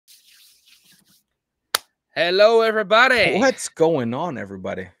Hello, everybody. What's going on,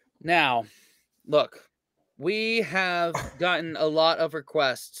 everybody? Now, look, we have gotten a lot of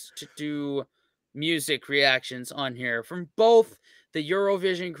requests to do music reactions on here from both the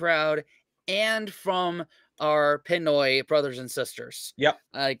Eurovision crowd and from our Pinoy brothers and sisters. Yep.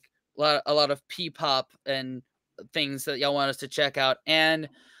 Like a lot of P-pop and things that y'all want us to check out. And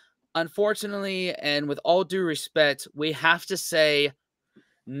unfortunately, and with all due respect, we have to say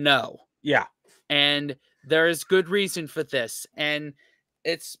no. Yeah. And there is good reason for this. And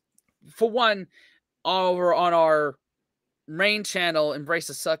it's, for one, over on our main channel, Embrace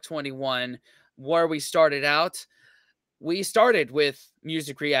the Suck 21, where we started with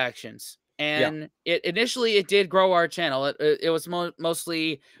music reactions. Yeah. And it did grow our channel. It was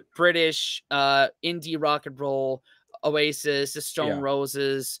mostly British indie rock and roll, Oasis, the Stone Yeah.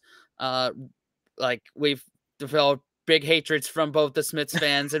 Roses. Uh, like, we've developed big hatreds from both the Smiths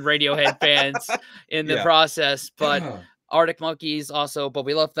fans and Radiohead fans in the Yeah. process, but Arctic Monkeys also, but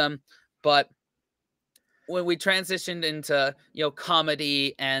we love them. But when we transitioned into,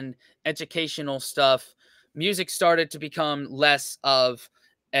 comedy and educational stuff, music started to become less of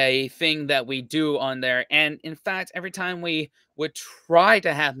a thing that we do on there. And in fact, every time we would try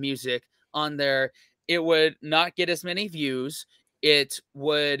to have music on there, it would not get as many views. It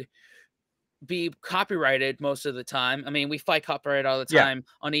would be copyrighted most of the time. I mean, we fight copyright all the Yeah. time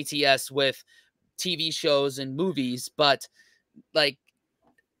on ETS with TV shows and movies, but like,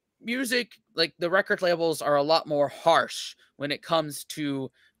 music, like, the record labels are a lot more harsh when it comes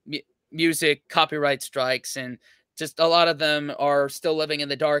to music copyright strikes, and just a lot of them are still living in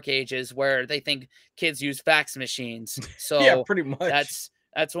the dark ages where they think kids use fax machines. Yeah. So Pretty much.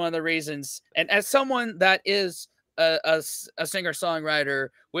 that's one of the reasons. And as someone that is a singer songwriter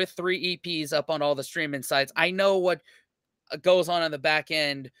with 3 EPs up on all the streaming sites, I know what goes on the back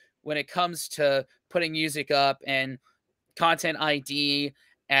end when it comes to putting music up and content ID,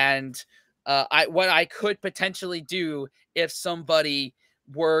 and what I could potentially do if somebody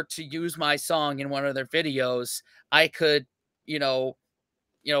were to use my song in one of their videos. I could, you know,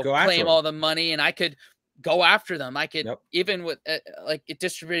 Go after claim them. all the money, and I could go after them. I could, Yep. even with like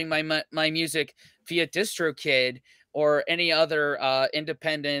distributing my music via DistroKid or any other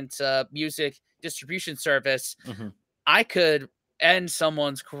independent music distribution service. Hmm. I could end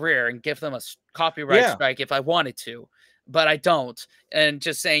someone's career and give them a copyright Yeah. strike if I wanted to, but I don't. And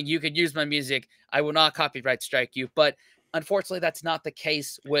just saying you could use my music, I will not copyright strike you. But unfortunately, that's not the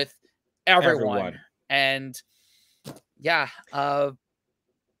case with everyone. Everyone. And yeah,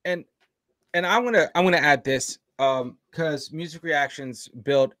 And I'm gonna add this because music reactions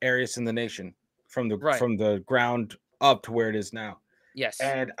built areas in the nation right. from the ground up to where it is now. Yes.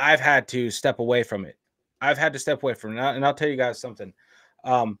 And I've had to step away from it. I've had to step away from it. And I'll tell you guys something.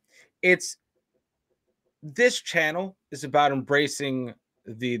 Um, it's This channel is about embracing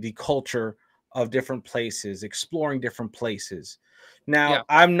the culture of different places, exploring different places. Now, Yeah.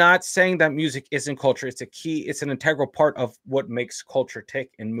 I'm not saying that music isn't culture. It's an integral part of what makes culture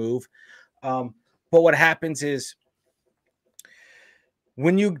tick and move. Um, but what happens is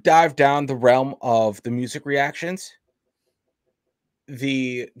when you dive down the realm of the music reactions,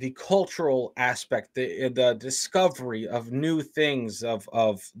 the cultural aspect, the discovery of new things, of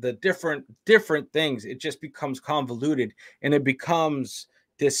the different things, it just becomes convoluted, and it becomes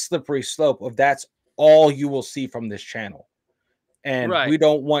this slippery slope of that's all you will see from this channel. And Right. we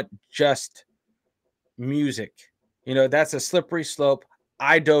don't want just music. That's a slippery slope.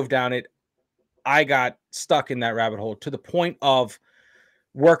 I dove down it. I got stuck in that rabbit hole to the point of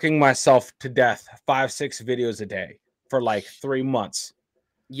working myself to death, 5-6 videos a day for like 3 months.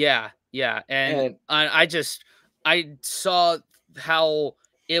 Yeah. Yeah. And And I saw how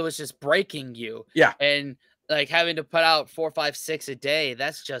it was just breaking you, yeah, and like having to put out 4, 5, 6 a day. it's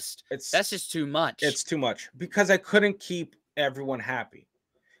That's just too much. it's too much because I couldn't keep everyone happy.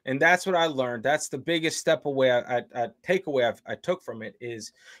 And that's what I learned. That's the biggest step away I takeaway I took from it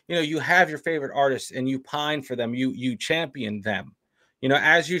is, you have your favorite artists and you pine for them, you champion them,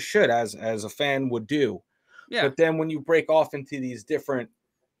 as you should, as a fan would do. Yeah. But then when you break off into these different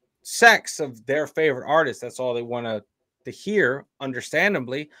sects of their favorite artists, that's all they want to hear,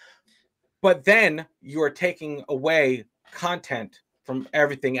 understandably. But then you're taking away content from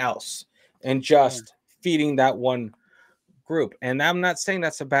everything else and Yeah. just feeding that one group. And I'm not saying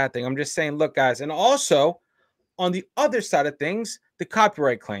that's a bad thing. I'm just saying, look, guys, and also on the other side of things, the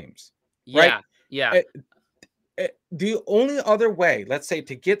copyright claims, right? Yeah. Yeah. Eh, the only other way, let's say,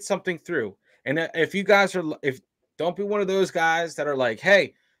 to get something through, and if you guys are, if don't be one of those guys that are like,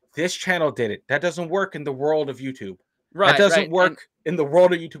 hey, this channel did it. That doesn't work in the world of YouTube. That Right. doesn't Right. And work in the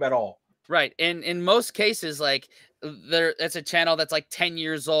world of YouTube at all. Right. And in most cases, like it's a channel that's like 10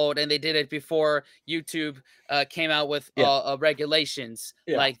 years old and they did it before YouTube came out with Yeah. regulations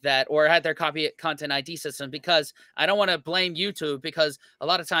Yeah. like that or had their copy content ID system because I don't want to blame YouTube because a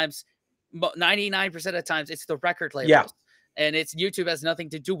lot of times 99% of times it's the record Yeah. labels and it's YouTube has nothing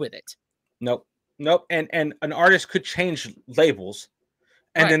to do with it. Nope. Nope. And an artist could change labels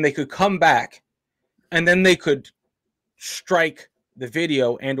and Right. then they could come back and then they could strike the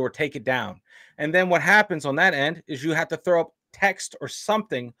video and or take it down. And then what happens on that end is you have to throw up text or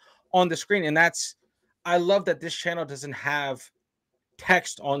something on the screen. And that's, I love that this channel doesn't have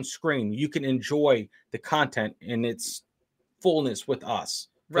text on screen. You can enjoy the content in its fullness with us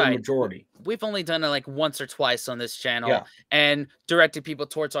for the Right. majority. We've only done it like once or twice on this channel Yeah. and directed people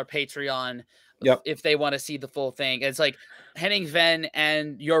towards our Patreon Yep. if they want to see the full thing. It's like Henning Ven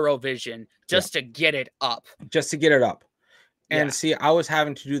and Eurovision Yeah. just to get it up. Just to get it up. Yeah. And see, I was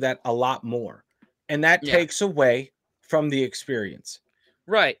having to do that a lot more. And that Yeah. takes away from the experience.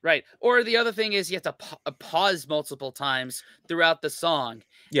 Right, right. Or the other thing is you have to pause multiple times throughout the song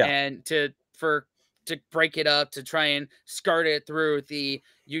Yeah. and to break it up to try and skirt it through the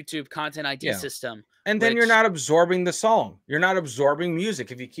YouTube content ID Yeah. system. And then you're not absorbing the song. You're not absorbing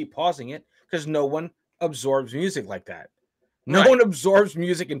music if you keep pausing it because no one absorbs music like that. No one absorbs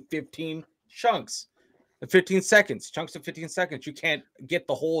music in 15 chunks, 15 seconds, chunks of 15 seconds. You can't get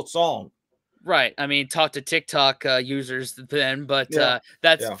the whole song. Right. I mean, talk to TikTok users then, but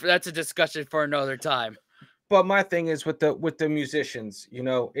that's a discussion for another time. But my thing is with the musicians, you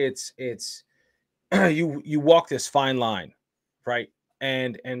know, it's you walk this fine line, right?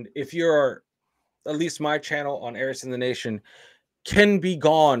 And if you're at least my channel on Eris in the Nation can be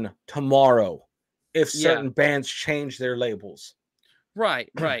gone tomorrow if certain bands change their labels. Right,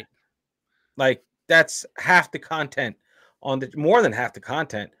 right. Like that's half the content on the more than half the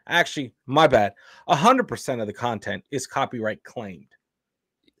content. Actually, my bad. 100% of the content is copyright claimed,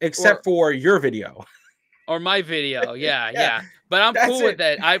 except for your video or my video. Yeah. But I'm cool with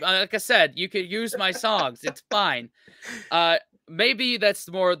that. I like I said, you could use my songs. It's fine. Maybe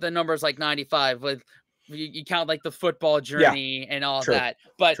that's more the numbers like 95 with you count like the football journey and all that.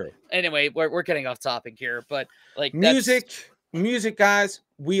 But anyway, we're getting off topic here. But like music, guys,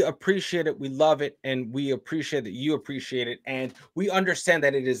 we appreciate it. We love it, and we appreciate that you appreciate it, and we understand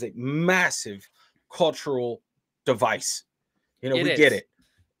that it is a massive cultural device. You know, we get it,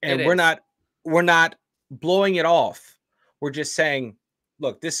 and we're not blowing it off. We're just saying,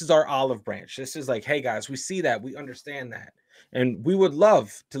 look, this is our olive branch. This is like, hey guys, we see that, we understand that, and we would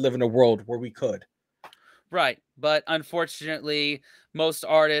love to live in a world where we could. Right, but unfortunately, most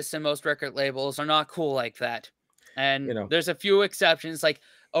artists and most record labels are not cool like that. And there's a few exceptions, like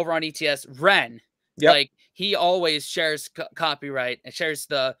over on ETS, Ren. Like he always shares copyright and shares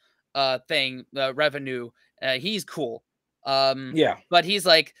the the revenue. He's cool. But he's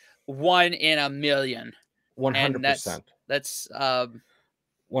like 1 in a million. 100%. That's 100%.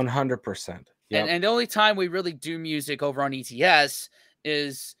 And the only time we really do music over on ETS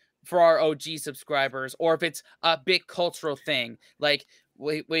is for our OG subscribers, or if it's a big cultural thing, like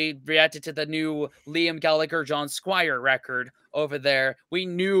we reacted to the new Liam Gallagher John Squire record over there. We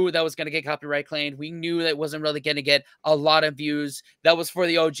knew that was going to get copyright claimed. We knew that wasn't really going to get a lot of views. That was for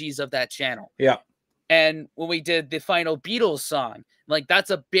the OGs of that channel. Yeah. And when we did the final Beatles song, like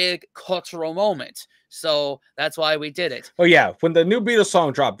that's a big cultural moment. So that's why we did it. Oh yeah, when the new Beatles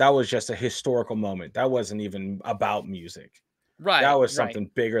song dropped, that was just a historical moment. That wasn't even about music. Right. That was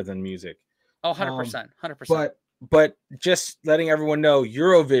something bigger than music. Oh, 100%. 100%. But just letting everyone know,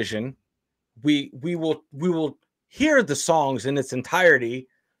 Eurovision, we will hear the songs in its entirety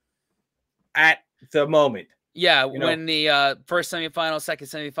at the moment. Yeah, when the first semifinal, second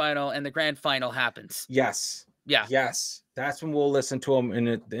semifinal, and the grand final happens. Yes. Yeah. Yes. That's when we'll listen to them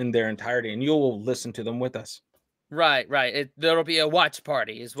in their entirety, and you'll listen to them with us. Right, right. There'll be a watch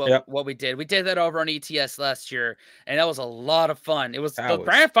party is what we did. We did that over on ETS last year, and that was a lot of fun. It was the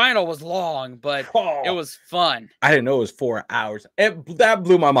grand final was long, but it was fun. I didn't know it was 4 hours. That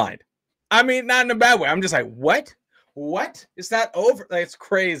blew my mind. I mean, not in a bad way. I'm just like, what? What? Is that over? Like, it's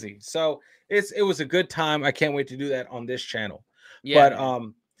crazy. So it was a good time. I can't wait to do that on this channel. Yeah.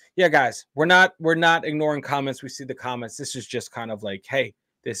 But yeah, guys, we're not ignoring comments. We see the comments. This is just kind of like, hey,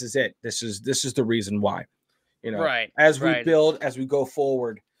 this is it. This is the reason why. You know, as we build, as we go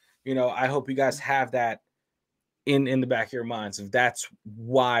forward, you know, I hope you guys have that in the back of your minds. If that's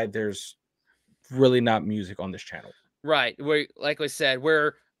why there's really not music on this channel. Right. Like we said,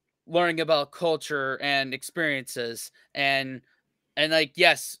 we're learning about culture and experiences and like,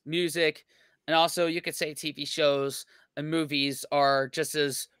 yes, music. And also you could say TV shows and movies are just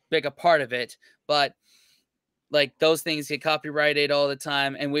as big a part of it, but like those things get copyrighted all the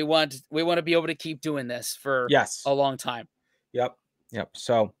time, and we want to be able to keep doing this for Yes. a long time. Yep. Yep.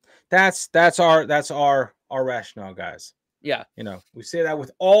 So that's our rationale, guys. Yeah. You know, we say that with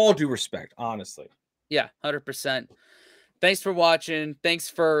all due respect, honestly. Yeah, 100%. Thanks for watching. Thanks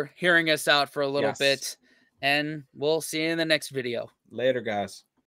for hearing us out for a little Yes. bit, and we'll see you in the next video. Later, guys.